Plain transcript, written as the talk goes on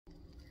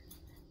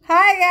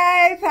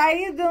Hi guys, how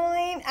you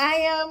doing? I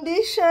am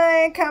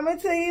Deshawn coming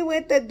to you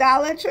with the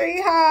Dollar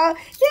Tree haul.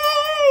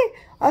 Yay!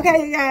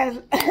 Okay, you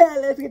guys,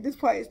 let's get this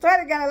party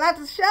started. Got a lot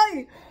to show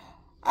you.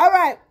 All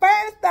right,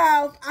 first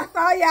off, I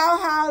saw y'all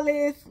haul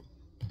this.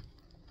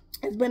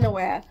 It's been a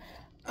while.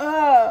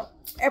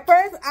 At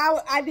first,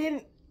 I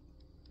didn't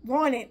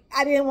want it.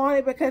 I didn't want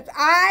it because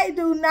I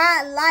do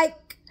not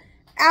like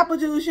apple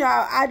juice,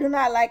 y'all. I do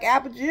not like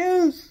apple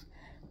juice.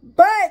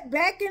 But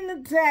back in the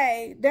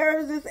day, there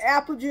was this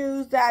apple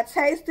juice that I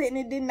tasted, and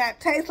it did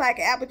not taste like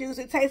apple juice.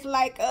 It tasted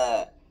like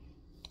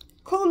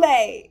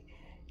Kool-Aid.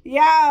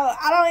 Y'all,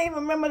 I don't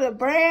even remember the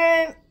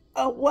brand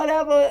or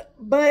whatever,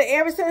 but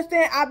ever since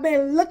then, I've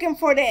been looking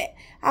for that.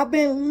 I've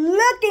been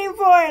looking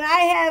for it, and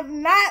I have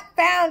not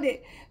found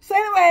it. So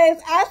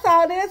anyways, I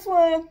saw this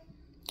one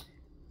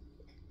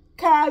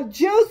called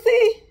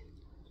Juicy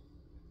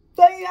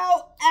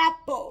Theo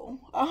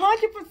Apple.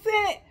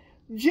 100%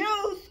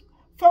 juice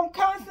from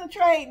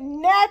concentrate,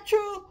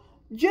 natural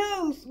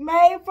juice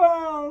made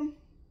from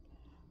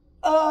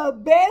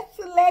best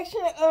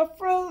selection of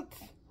fruits,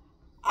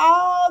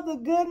 all the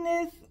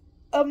goodness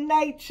of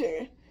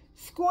nature,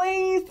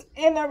 squeezed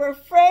in a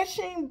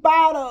refreshing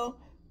bottle.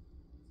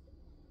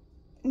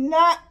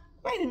 Not,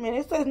 wait a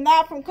minute, it says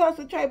not from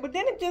concentrate, but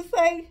then it just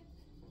say,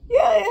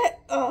 yeah,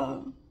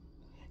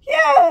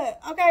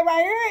 okay,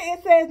 right here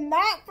it says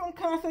not from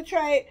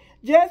concentrate,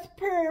 just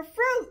pure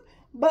fruit.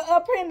 But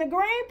up here in the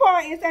green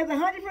part, it says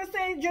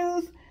 100%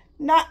 juice,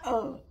 not,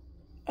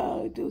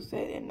 it do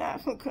say that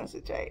not from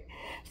concentrate.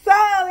 So,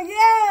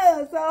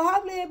 yeah, so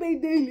hopefully it'll be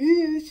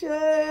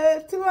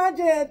delicious.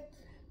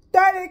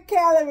 230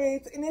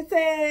 calories, and it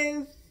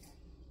says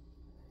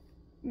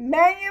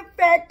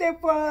manufactured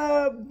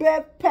for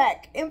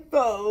Bestpac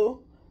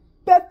info,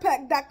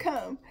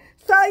 bestpac.com.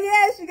 So,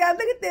 yes, you guys,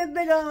 look at this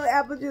big old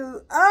apple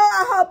juice. Oh,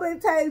 I hope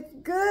it tastes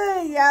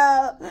good,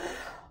 y'all.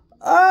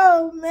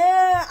 Oh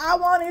man, I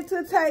want it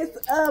to taste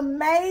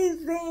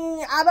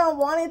amazing. I don't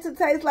want it to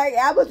taste like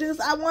apple juice.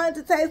 I want it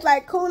to taste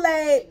like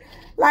Kool-Aid,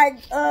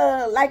 like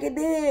it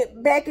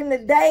did back in the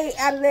day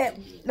out of that.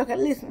 Okay,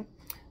 listen.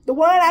 The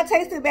one I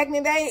tasted back in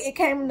the day, it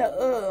came in the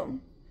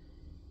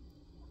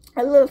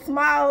a little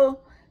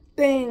small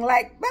thing,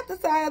 like about the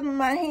size of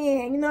my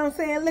hand. You know what I'm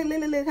saying?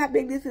 Look how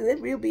big this is. It's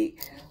real big.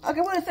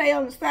 Okay, what it say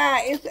on the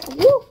side? It's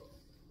woo.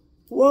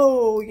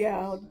 Whoa,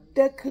 y'all.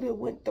 That could have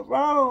went the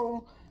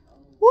wrong.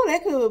 Ooh,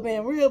 that could have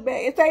been real bad.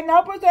 It say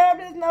no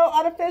preservatives, no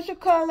artificial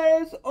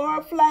colors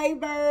or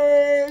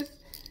flavors.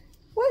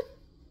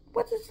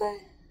 What's it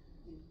say?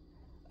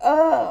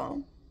 Yeah,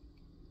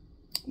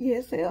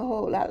 it say a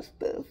whole lot of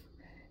stuff.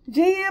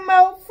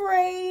 GMO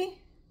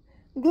free,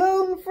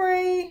 gluten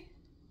free,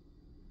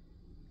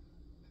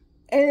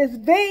 and it's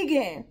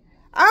vegan.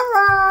 All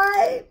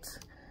right.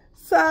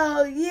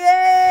 So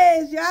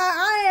yes, y'all,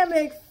 I am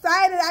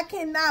excited. I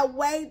cannot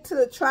wait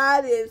to try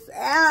this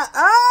out.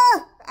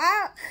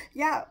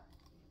 Y'all, I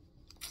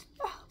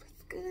hope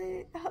it's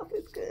good. I hope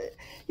it's good.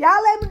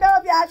 Y'all let me know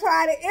if y'all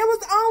tried it. It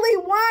was only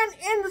one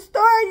in the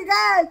store, you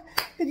guys.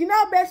 Because you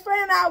know, best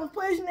friend and I was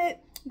pushing it,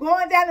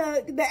 going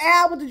down the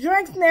aisle with the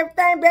drinks and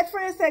everything. Best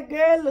friend said,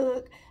 girl,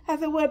 look. I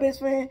said, what, best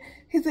friend?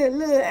 He said,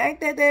 look, ain't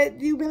that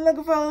you been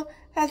looking for?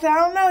 I said, I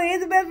don't know.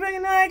 Is it best friend?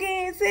 You know, I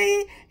can't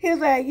see. He was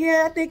like,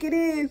 yeah, I think it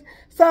is.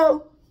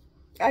 So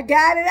I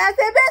got it. I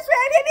said, best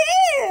friend, it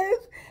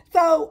is.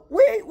 So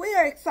we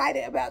are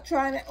excited about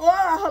trying it. Oh,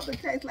 I hope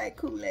it tastes like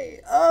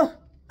Kool-Aid. Oh,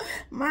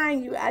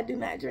 mind you, I do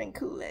not drink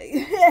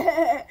Kool-Aid.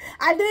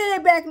 I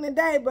did back in the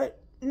day,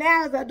 but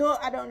now as an adult,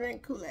 I don't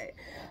drink Kool-Aid.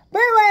 But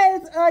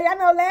anyways, y'all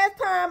know last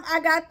time I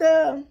got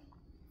the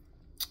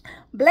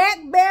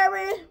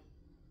blackberry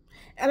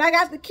and I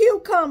got the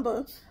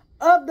cucumber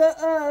of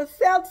the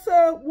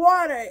seltzer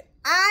water.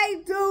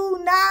 I do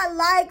not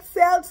like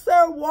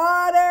seltzer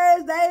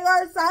waters. They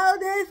are so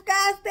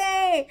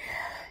disgusting.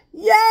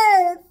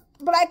 Yes.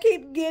 But I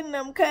keep getting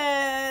them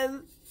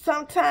because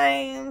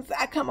sometimes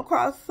I come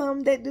across some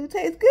that do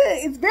taste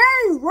good. It's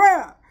very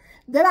rare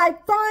that I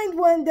find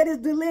one that is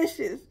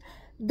delicious.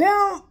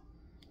 Them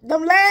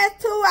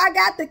last two, I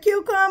got the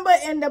cucumber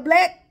and the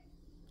black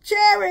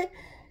cherry.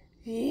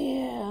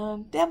 Yeah,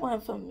 that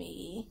wasn't for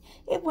me.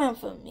 It wasn't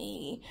for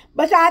me.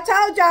 But I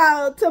told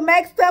y'all to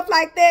make stuff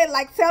like that,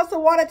 like seltzer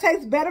water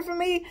tastes better for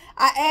me.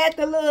 I add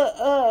the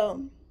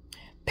little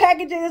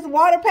packages,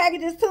 water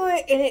packages to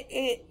it,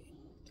 and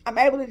I'm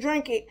able to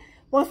drink it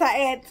once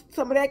I add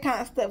some of that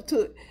kind of stuff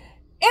to it.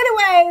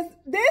 Anyways,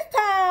 this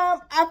time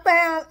I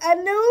found a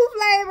new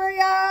flavor,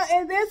 y'all.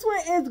 And this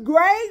one is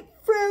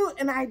grapefruit.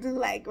 And I do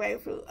like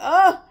grapefruit.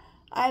 Oh,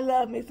 I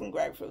love me some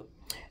grapefruit.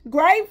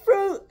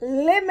 Grapefruit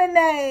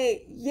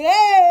lemonade.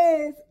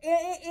 Yes.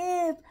 It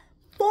is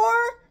 4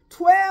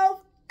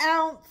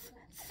 12-ounce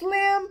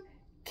slim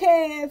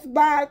cans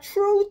by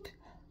True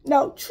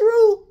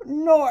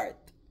North.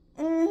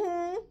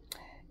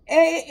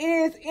 It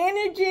is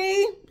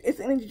energy. It's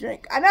an energy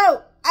drink. I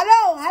know.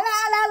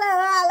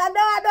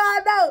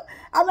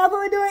 I'm not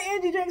going to be doing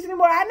energy drinks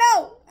anymore. I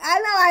know.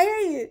 I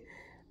hear you.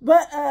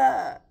 But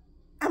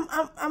I'm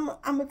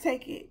gonna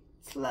take it.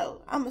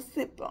 Slow. I'm going to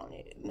sip on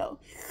it. No.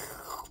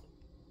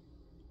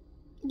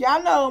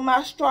 Y'all know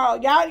my straw.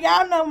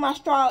 Y'all know my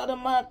straw of the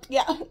month.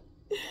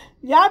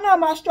 Y'all know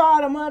my straw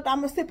of the month. I'm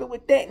going to sip it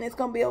with that, and it's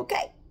going to be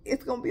okay.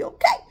 It's going to be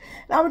okay.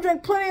 And I'm going to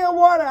drink plenty of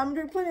water. I'm going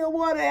to drink plenty of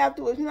water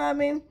afterwards. You know what I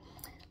mean?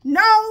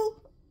 No,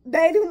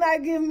 they do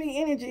not give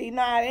me energy.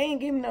 Nah, they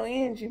ain't giving me no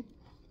energy.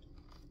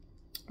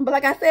 But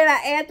like I said,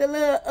 I add the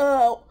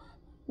little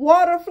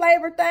water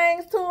flavor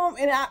things to them,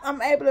 and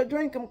I'm able to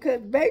drink them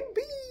because, baby,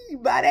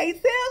 by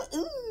themselves,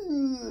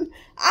 ooh.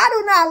 I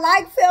do not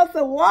like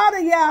seltzer water,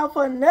 y'all,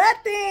 for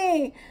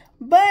nothing.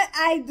 But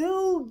I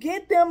do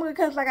get them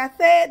because, like I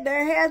said,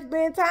 there has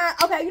been time.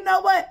 Okay, you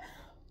know what?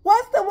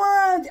 What's the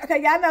ones?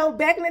 Okay, y'all know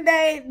back in the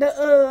day,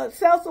 the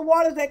seltzer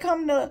waters that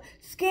come in the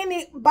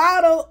skinny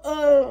bottle.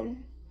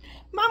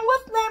 Mom,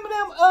 what's the name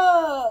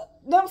of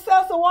them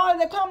seltzer waters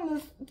that come in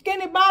the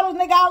skinny bottles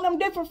and they got all them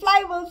different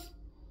flavors?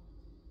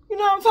 You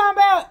know what I'm talking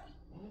about?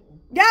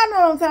 Y'all know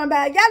what I'm talking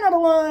about. Y'all know the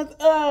ones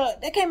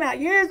that came out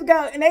years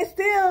ago, and they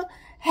still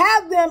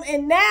have them.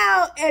 And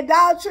now at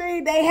Dollar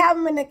Tree, they have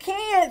them in the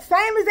can,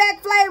 same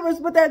exact flavors,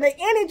 but they're the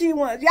energy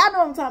ones. Y'all know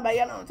what I'm talking about.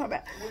 Y'all know what I'm talking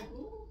about.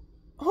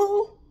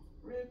 Who?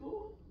 Red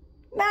Bull?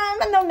 No,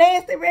 not no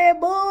nasty Red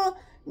Bull.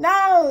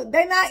 No,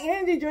 they not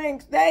energy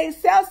drinks. They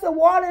seltzer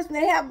waters, and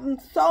they have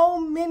so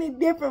many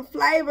different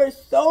flavors,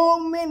 so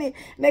many.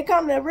 And they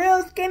come in a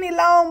real skinny,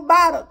 long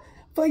bottle.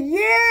 For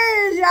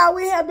years, y'all,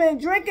 we have been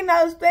drinking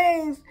those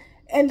things,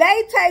 and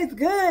they taste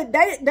good.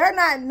 They're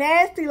not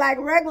nasty like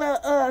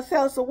regular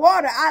seltzer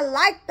water. I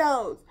like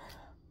those.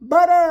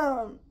 But,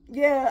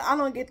 yeah, I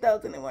don't get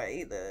those anymore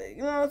either.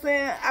 You know what I'm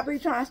saying? I be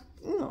trying to,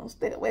 you know,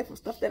 stay away from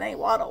stuff that ain't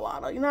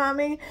water. You know what I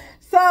mean?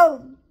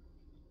 So,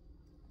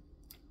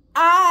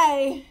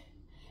 I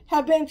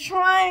have been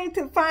trying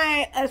to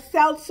find a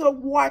seltzer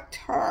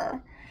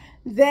water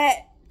that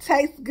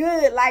tastes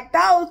good like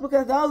those,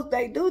 because those,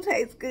 they do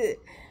taste good.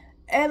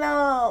 And,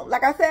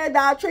 like I said,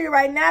 Dollar Tree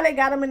right now, they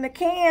got them in the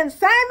can.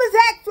 Same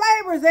exact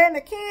flavors. They're in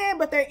the can,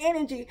 but they're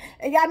energy.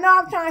 And y'all know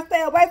I'm trying to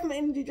stay away from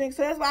energy drinks,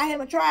 so that's why I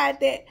haven't tried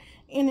that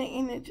in the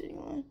energy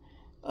one.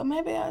 Or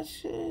maybe I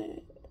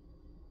should.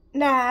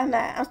 Nah,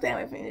 I'm staying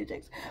away from energy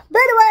drinks.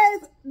 But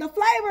anyways, the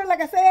flavor,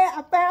 like I said,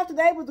 I found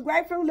today was the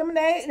grapefruit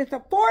lemonade, and it's a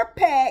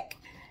 4-pack.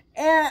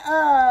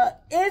 And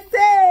it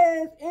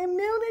says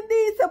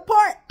immunity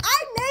support.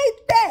 I need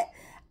that.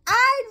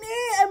 I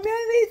need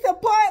immunity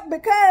support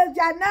because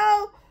y'all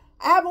know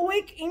I have a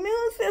weak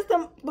immune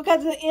system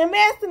because of the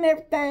MS and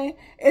everything.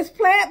 It's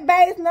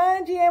plant-based,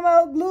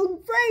 non-GMO,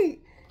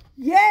 gluten-free.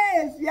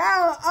 Yes,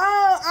 y'all.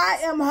 Oh, I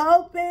am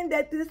hoping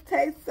that this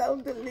tastes so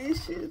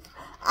delicious.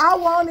 I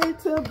want it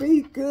to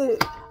be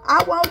good.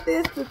 I want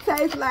this to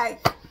taste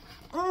like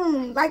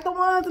the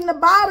ones in the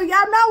bottle.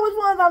 Y'all know which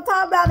ones I'm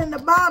talking about in the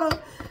bottle.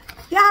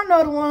 Y'all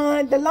know the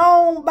one, the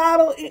long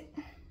bottle.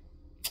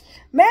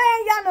 Man,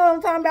 y'all know what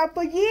I'm talking about.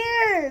 For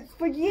years.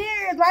 When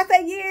I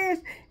say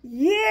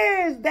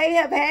years, they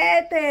have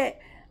had that.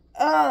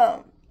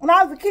 When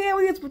I was a kid,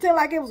 we used to pretend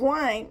like it was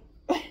wine.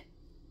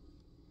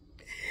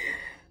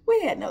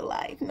 We had no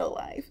life. But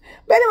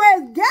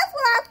anyways, guess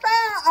what I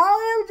found?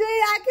 OMG,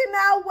 I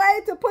cannot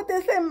wait to put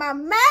this in my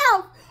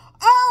mouth.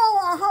 Oh,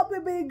 I hope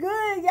it be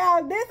good,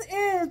 y'all. This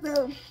is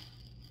the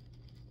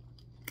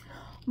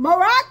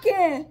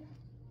Moroccan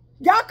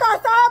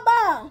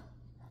Yakasaba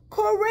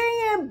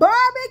Korean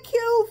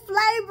barbecue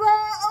flavor.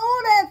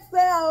 Oh, that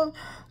sounds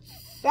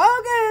so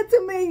good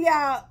to me,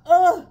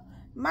 y'all.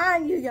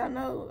 Mind you, y'all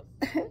know.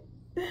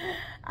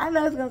 I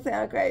know it's gonna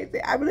sound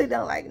crazy. I really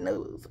don't like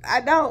noodles.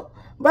 I don't.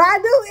 But I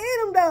do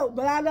eat them though.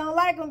 But I don't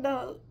like them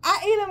though. I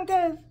eat them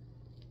because,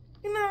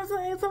 you know what I'm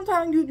saying?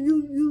 Sometimes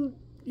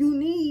you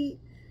need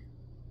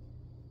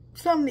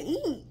something to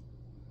eat.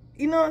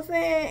 You know what I'm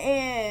saying?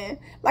 And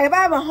like if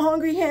I have a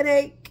hungry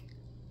headache,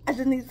 I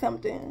just need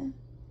something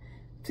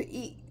to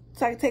eat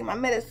so I can take my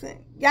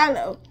medicine. Y'all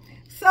know.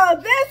 So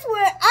this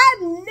one,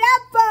 I've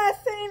never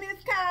seen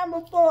this kind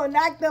before.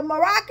 Like the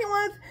Moroccan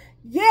ones,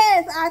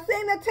 yes, I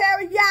seen the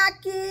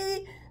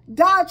teriyaki.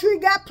 Dollar Tree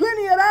got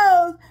plenty of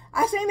those.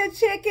 I seen the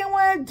chicken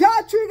one.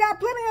 Dollar Tree got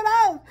plenty of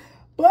those.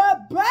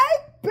 But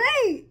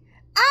baby,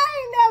 I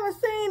ain't never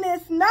seen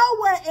this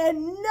nowhere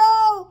in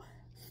no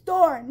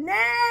store.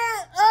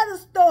 Now other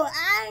store.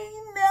 I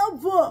ain't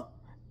never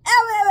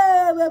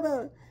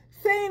ever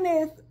seen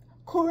this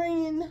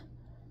Korean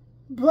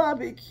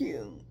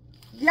barbecue.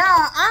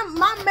 Y'all,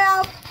 my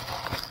mouth,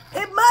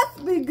 it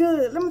must be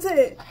good. Let me tell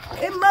you,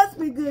 it must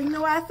be good. You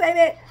know why I say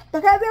that?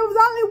 Because there was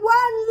only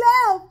one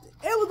left.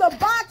 It was a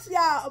box,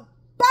 y'all, a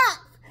box.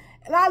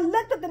 And I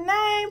looked at the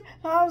name,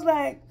 and I was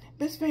like,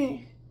 best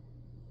friend,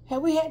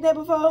 have we had that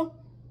before?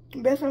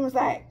 And best friend was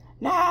like,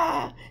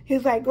 nah.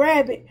 He's like,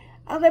 grab it.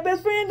 I was like,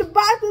 best friend, the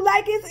box is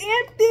like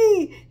it's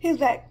empty. He's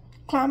like,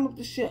 climb up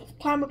the shelf,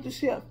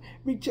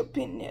 reach up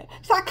in there.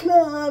 So I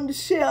climbed the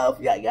shelf.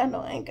 Y'all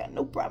know I ain't got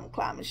no problem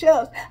climbing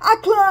shelves. I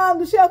climbed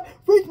the shelf,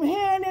 reached my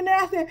hand in there.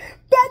 I said,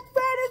 best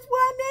friend, there's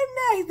one in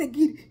there. He said,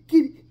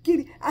 get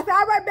it. I said,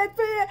 all right, best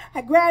friend.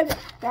 I grabbed it,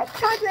 got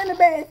chunked it in the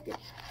basket.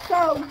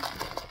 So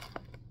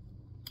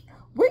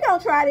We're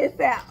gonna try this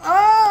out. Oh,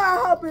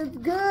 I hope it's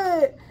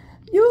good.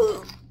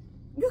 You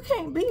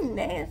can't be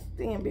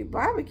nasty and be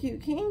barbecue,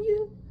 can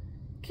you?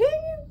 Can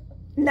you?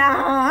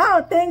 Nah, I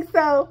don't think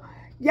so.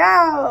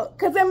 Y'all,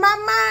 because in my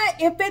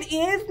mind, if it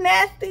is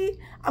nasty,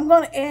 I'm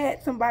going to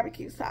add some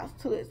barbecue sauce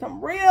to it.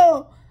 Some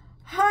real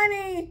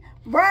honey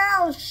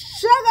brown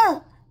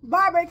sugar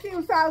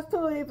barbecue sauce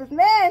to it if it's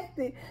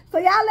nasty. So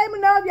y'all let me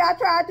know if y'all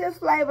tried this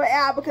flavor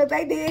out, because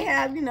they did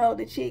have, you know,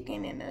 the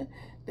chicken and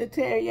the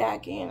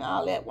teriyaki and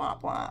all that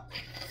womp womp.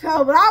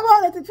 So, but I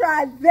wanted to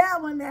try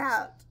that one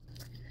out.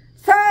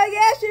 So,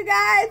 yes, you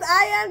guys,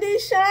 I am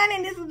Deshawn,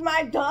 and this is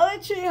my Dollar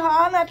Tree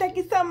haul. And I thank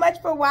you so much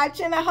for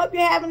watching. I hope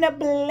you're having a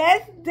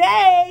blessed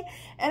day.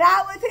 And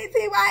I will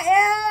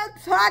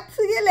TTYL. Talk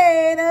to you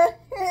later.